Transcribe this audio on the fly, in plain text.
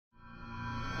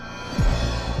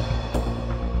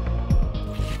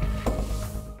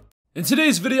In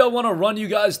today's video, I want to run you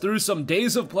guys through some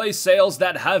days of play sales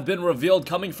that have been revealed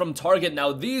coming from Target.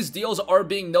 Now, these deals are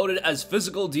being noted as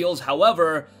physical deals.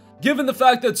 However, given the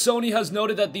fact that Sony has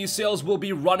noted that these sales will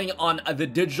be running on the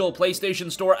digital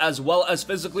PlayStation Store as well as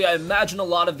physically, I imagine a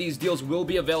lot of these deals will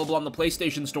be available on the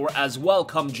PlayStation Store as well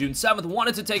come June 7th.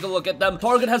 Wanted to take a look at them.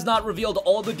 Target has not revealed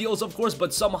all the deals, of course,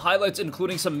 but some highlights,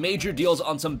 including some major deals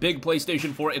on some big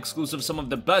PlayStation 4 exclusives, some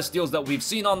of the best deals that we've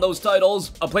seen on those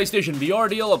titles, a PlayStation VR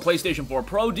deal, a PlayStation 4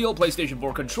 Pro deal, PlayStation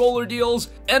 4 controller deals,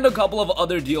 and a couple of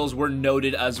other deals were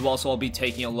noted as well, so I'll be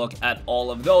taking a look at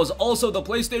all of those. Also, the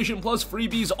PlayStation Plus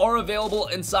freebies are available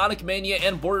in Sonic Mania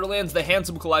and Borderlands the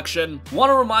Handsome Collection. Want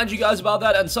to remind you guys about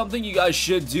that, and something you guys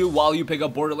should do while you pick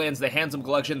up Borderlands the Handsome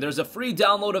Collection. There's a free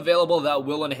download available that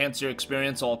will enhance your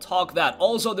experience, so I'll talk that.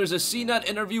 Also, there's a CNET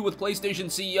interview with PlayStation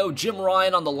CEO Jim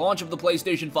Ryan on the launch of the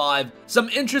PlayStation 5. Some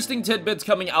interesting tidbits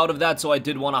coming out of that, so I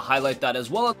did want to highlight that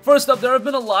as well. First up, there have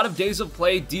been a lot of days of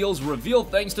play deals revealed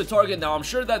thanks to Target. Now, I'm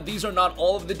sure that these are not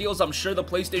all of the deals. I'm sure the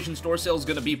PlayStation Store sale is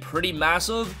going to be pretty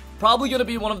massive. Probably going to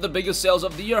be one of the biggest sales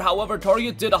of the year. However,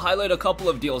 Target did highlight a couple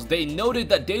of deals. They noted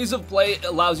that Days of Play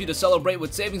allows you to celebrate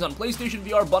with savings on PlayStation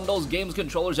VR bundles, games,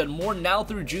 controllers, and more now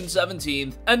through June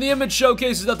 17th. And the image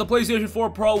showcases that the PlayStation 4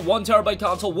 Pro 1TB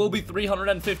console will be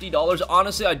 $350.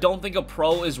 Honestly, I don't think a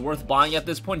Pro is worth buying at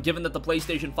this point, given that the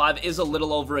PlayStation 5 is a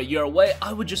little over a year away.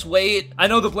 I would just wait. I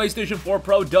know the PlayStation 4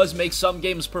 Pro does make some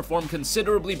games perform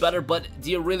considerably better, but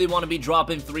do you really want to be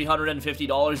dropping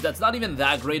 $350? That's not even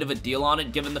that great of a deal on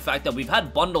it, given the fact that we've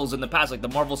had bundles in the past, like the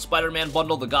Marvel Spider-Man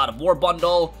bundle, the God of War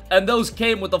bundle, and those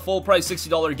came with the full price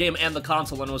 $60 game and the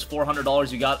console, and it was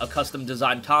 $400. You got a custom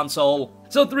designed console.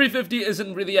 So $350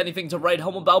 isn't really anything to write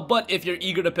home about, but if you're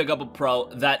eager to pick up a Pro,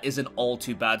 that isn't all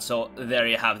too bad, so there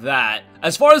you have that.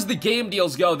 As far as the game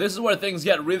deals go, this is where things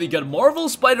get really good. Marvel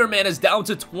Spider-Man is down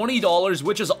to $20,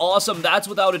 which is awesome. That's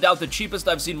without a doubt the cheapest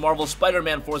I've seen Marvel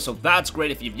Spider-Man for, so that's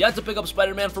great. If you've yet to pick up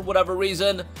Spider-Man for whatever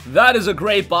reason, that is a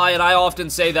great buy, and I often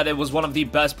say that it was one of the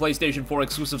best PlayStation 4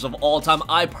 exclusives of all time.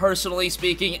 I, personally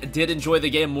speaking, did enjoy the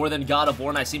game more than God of War,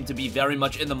 and I seem to be very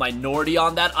much in the minority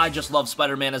on that. I just love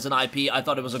Spider-Man as an IP. I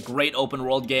thought it was a great open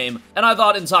world game, and I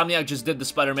thought Insomniac just did the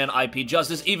Spider-Man IP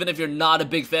justice. Even if you're not a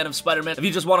big fan of Spider-Man, if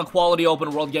you just want a quality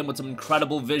open world game with some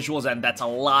incredible visuals, and that's a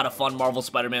lot of fun, Marvel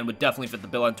Spider-Man would definitely fit the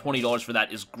bill, and $20 for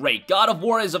that is great. God of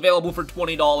War is available for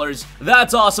 $20.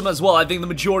 That's awesome as well. I think the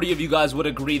majority of you guys would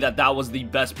agree that that was the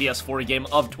best PS4 game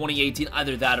of 2018,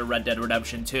 either that or Red Dead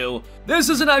Redemption 2. This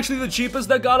isn't actually the cheapest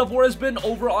that God of War has been.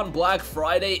 Over on Black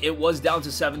Friday, it was down to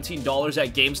 $17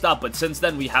 at GameStop, but since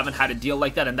then, we haven't had a deal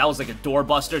like that, and that was like a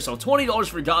doorbuster. So $20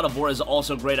 for God of War is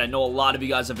also great. I know a lot of you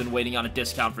guys have been waiting on a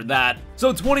discount for that.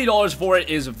 So $20 for it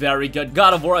is very good.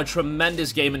 God of War, a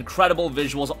tremendous game, incredible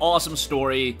visuals, awesome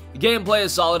story. The gameplay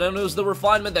is solid, and it was the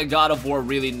refinement that God of War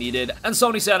really needed. And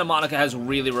Sony Santa Monica has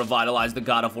really revitalized the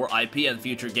God of War IP, and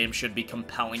future games should be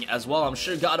compelling as well. I'm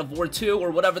sure God of War 2,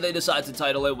 or whatever they decide to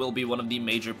title it, will be one of the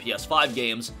major PS5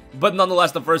 games. But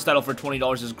nonetheless, the first title for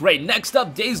 $20 is great. Next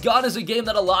up, Days Gone is a game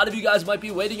that a lot of you guys might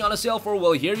be waiting on a sale for.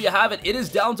 Well, here you have it. It is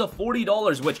down to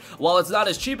 $40, which, while it's not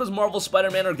as cheap as Marvel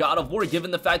Spider-Man or God of War,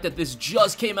 given the fact that this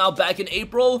just came out back in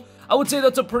April, I would say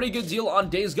that's a pretty good deal on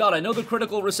Days Gone. I know the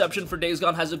critical reception for Days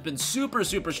Gone hasn't been super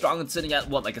strong. It's sitting at,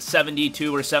 what, like a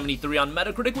 72 or 73 on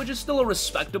Metacritic, which is still a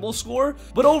respectable score.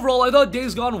 But overall, I thought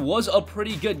Days Gone was a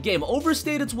pretty good game.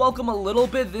 Overstayed its welcome a little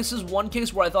bit. This is one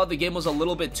case where I thought the game was a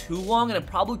little bit too long, and it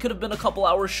probably could have been a couple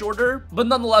hours shorter. But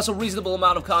nonetheless, a reasonable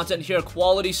amount of content here,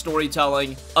 quality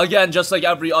storytelling. Again, just like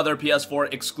every other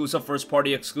PS4 exclusive,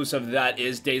 first-party exclusive that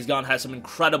is, Days Gone has some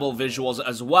incredible visuals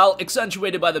as well,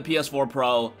 accentuated by the PS4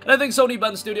 Pro. And I think Sony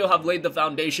Bend Studio have laid the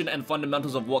foundation and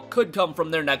fundamentals of what could come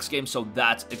from their next game, so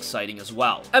that's exciting as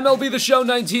well. MLB The Show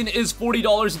 19 is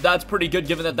 $40. That's pretty good,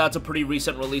 given that that's a pretty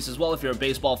recent release as well. If you're a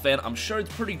baseball fan, I'm sure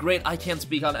it's pretty great. I can't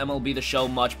speak on MLB The Show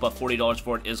much, but $40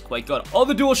 for it is quite good. All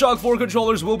the DualShock 4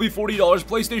 controllers will be $40.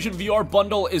 PlayStation VR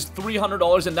bundle is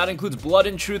 $300, and that includes Blood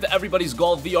and Truth, Everybody's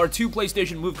Golf VR, 2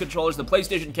 PlayStation Move controllers, the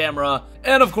PlayStation camera,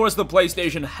 and of course the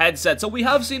PlayStation headset. So we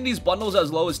have seen these bundles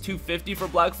as low as $250 for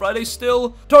Black Friday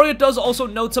still. Target does also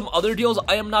note some other deals.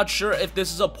 I am not sure if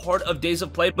this is a part of Days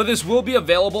of Play, but this will be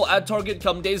available at Target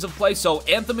come Days of Play. So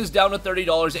Anthem is down to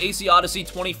 $30, AC Odyssey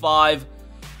 $25,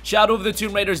 Shadow of the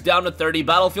Tomb Raider's down to 30,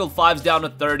 Battlefield 5's down to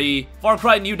 30, Far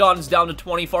Cry New Dawn is down to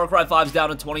 20, Far Cry 5's down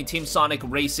to 20, Team Sonic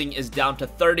Racing is down to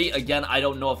 30. Again, I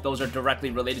don't know if those are directly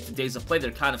related to Days of Play.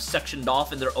 They're kind of sectioned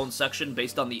off in their own section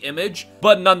based on the image,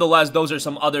 but nonetheless, those are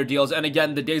some other deals. And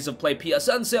again, the Days of Play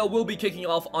PSN sale will be kicking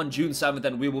off on June 7th,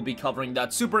 and we will be covering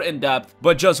that super in-depth,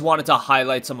 but just wanted to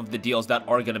highlight some of the deals that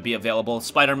are going to be available.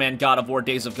 Spider-Man, God of War,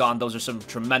 Days of Gone, those are some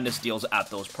tremendous deals at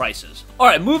those prices.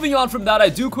 Alright, moving on from that, I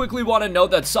do quickly want to note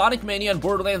that Sonic Mania and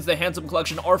Borderlands The Handsome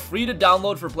Collection are free to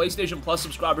download for PlayStation Plus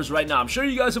subscribers right now. I'm sure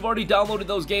you guys have already downloaded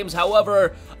those games.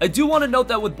 However, I do want to note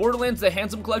that with Borderlands The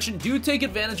Handsome Collection, do take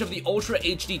advantage of the Ultra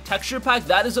HD texture pack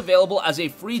that is available as a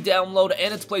free download,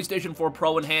 and it's PlayStation 4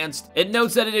 Pro enhanced. It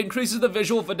notes that it increases the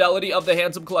visual fidelity of the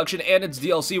Handsome Collection and its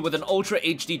DLC with an Ultra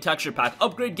HD texture pack.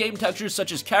 Upgrade game textures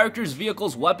such as characters,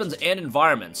 vehicles, weapons, and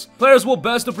environments. Players will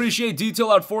best appreciate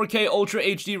detail at 4K Ultra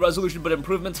HD resolution, but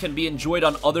improvements can be enjoyed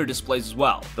on other displays as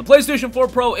well. The PlayStation 4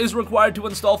 Pro is required to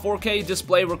install 4K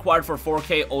display required for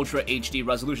 4K Ultra HD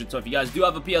resolution. So if you guys do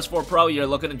have a PS4 Pro, you're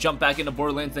looking to jump back into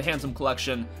Borderlands The Handsome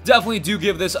Collection, definitely do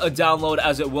give this a download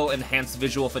as it will enhance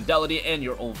visual fidelity and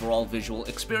your overall visual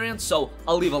experience. So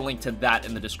I'll leave a link to that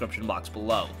in the description box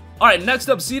below. Alright, next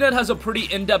up, CNET has a pretty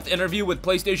in-depth interview with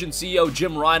PlayStation CEO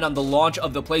Jim Ryan on the launch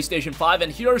of the PlayStation 5,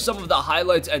 and here are some of the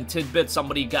highlights and tidbits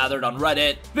somebody gathered on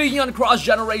Reddit. Speaking on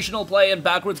cross-generational play and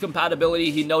backwards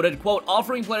compatibility, he noted, quote,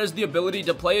 offering players the ability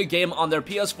to play a game on their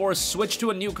PS4, switch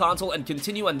to a new console, and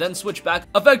continue and then switch back.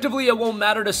 Effectively, it won't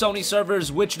matter to Sony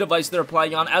servers which device they're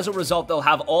playing on. As a result, they'll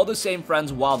have all the same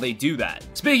friends while they do that.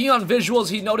 Speaking on visuals,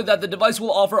 he noted that the device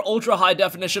will offer ultra-high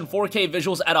definition 4K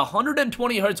visuals at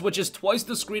 120Hz, which is twice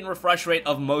the screen refresh rate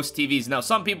of most TVs. Now,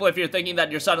 some people, if you're thinking that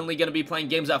you're suddenly going to be playing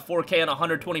games at 4K and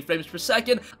 120 frames per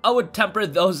second, I would temper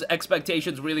those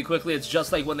expectations really quickly. It's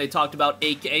just like when they talked about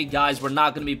 8K, guys, we're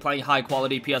not going to be playing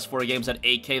high-quality PS4 games at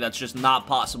 8K. That's just not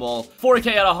possible.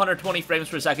 4K at 120 frames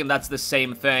per second, that's the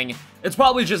same thing. It's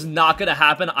probably just not going to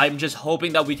happen. I'm just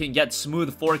hoping that we can get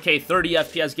smooth 4K 30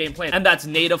 FPS gameplay, and that's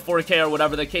native 4K or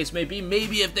whatever the case may be.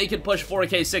 Maybe if they could push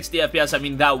 4K 60 FPS, I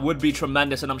mean, that would be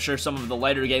tremendous, and I'm sure some of the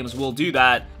lighter games will do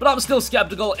that. But I'm still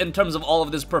skeptical in terms of all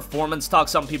of this performance talk.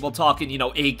 Some people talking, you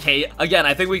know, 8K. Again,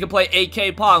 I think we can play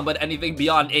 8K Pong, but anything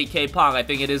beyond 8K Pong, I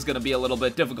think it is going to be a little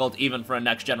bit difficult even for a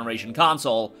next-generation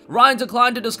console. Ryan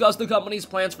declined to discuss the company's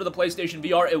plans for the PlayStation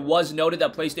VR. It was noted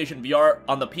that PlayStation VR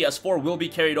on the PS4 will be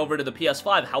carried over to the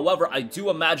PS5. However, I do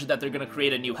imagine that they're going to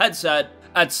create a new headset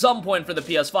at some point for the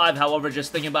PS5. However,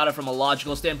 just thinking about it from a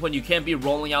logical standpoint, you can't be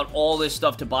rolling out all this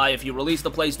stuff to buy. If you release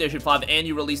the PlayStation 5 and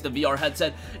you release the VR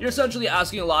headset, you're essentially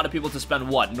asking a lot of people to spend,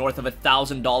 what, north of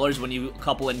 $1,000 when you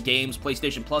couple in games,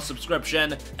 PlayStation Plus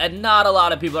subscription, and not a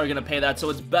lot of people are going to pay that. So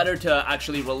it's better to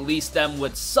actually release them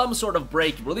with some sort of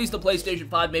break. Release the PlayStation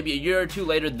 5 maybe a year or two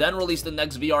later, then release the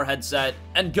next VR headset,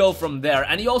 and go from there.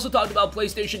 And he also talked about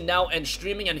PlayStation Now and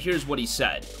streaming, and here's what he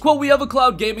said. Quote, we have a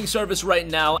cloud gaming service right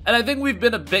now, and I think we've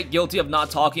been a bit guilty of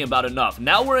not talking about enough.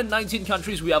 Now we're in 19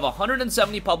 countries, we have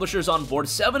 170 publishers on board,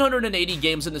 780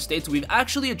 games in the States. We've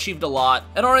actually achieved a lot,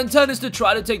 and our intent is to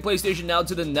try to take PlayStation Now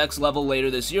to the next level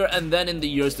later this year and then in the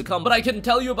years to come. But I can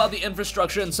tell you about the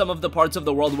infrastructure in some of the parts of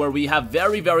the world where we have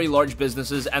very, very large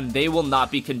businesses, and they will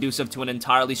not be conducive to an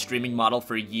entirely streaming model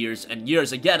for years and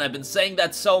years. Again, I've been saying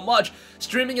that so much.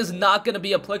 Streaming is not going to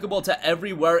be applicable to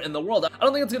everywhere in the world. I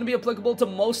don't think it's going to be applicable to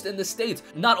most in the States.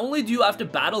 Not only do you have to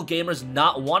battle gamers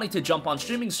not wanting to jump on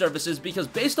streaming services, because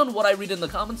based on what I read in the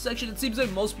comments section, it seems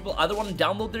like most people either want to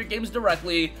download their games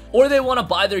directly or they want to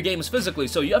buy their games physically.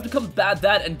 So you have to combat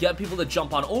that and get people to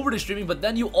jump on over to streaming, but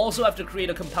then you also have to create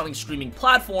a compelling streaming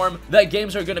platform that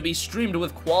games are going to be streamed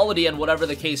with quality and whatever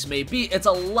the case may be. It's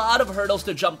a lot of hurdles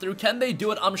to jump through. Can they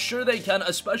do it? I'm sure they can,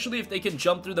 especially if they can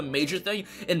jump through the major thing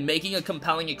in making a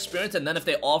compelling experience, and then if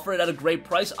they offer it at a great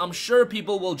price, I'm sure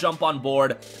people will jump on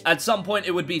board. At some point,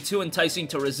 it would be too enticing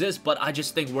to resist, but I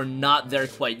just think we're not there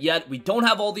quite yet. We don't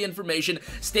have all the information.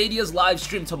 Stadia's live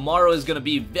stream tomorrow is going to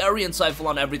be very insightful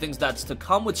on everything that's to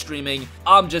come with streaming.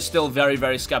 I'm just still very,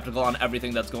 very skeptical on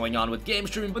everything that's going on with game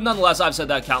streaming, but nonetheless, I've said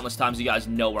that countless times. You guys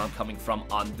know where I'm coming from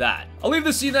on that. I'll leave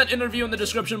the CNET interview in the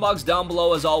description box down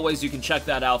below. As always, you can check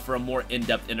that out for a more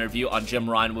in-depth interview on Jim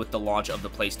Ryan with the launch of the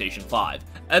PlayStation 5.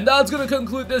 And that's going to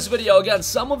conclude this video. Again,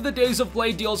 some of the Days of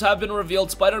Play deals have been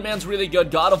revealed. Spider-Man's really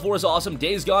good. God of War is awesome.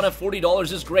 Days Gone at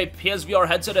 $40 is great. PSVR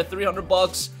headset at $300.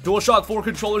 DualShock 4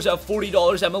 controllers at $40.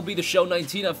 MLB The Show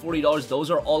 19 at $40.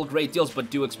 Those are all great deals, but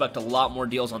do expect a lot more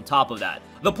deals on top of that.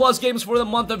 The Plus games games for the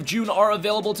month of June are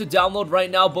available to download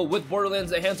right now, but with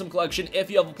Borderlands: The Handsome Collection,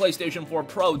 if you have a PlayStation 4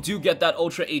 Pro, do get that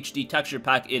Ultra HD texture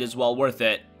pack. It is well worth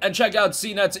it. And check out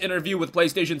CNET's interview with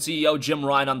PlayStation CEO Jim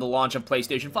Ryan on the launch of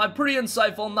PlayStation 5. Pretty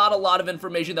insightful, not a lot of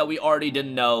information that we already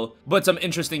didn't know, but some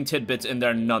interesting tidbits in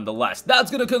there nonetheless.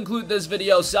 That's gonna conclude this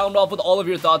video. Sound off with all of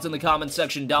your thoughts in the comments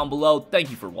section down below. Thank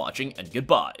you for watching, and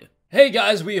goodbye. Hey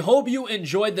guys, we hope you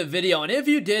enjoyed the video, and if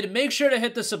you did, make sure to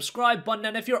hit the subscribe button,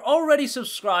 and if you're already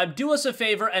subscribed, do us a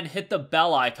favor and hit the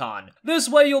bell icon. This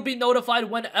way you'll be notified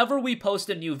whenever we post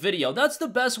a new video. That's the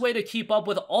best way to keep up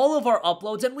with all of our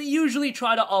uploads, and we usually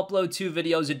try to upload 2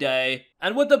 videos a day.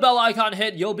 And with the bell icon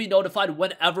hit, you'll be notified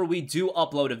whenever we do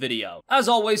upload a video. As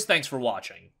always, thanks for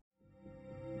watching.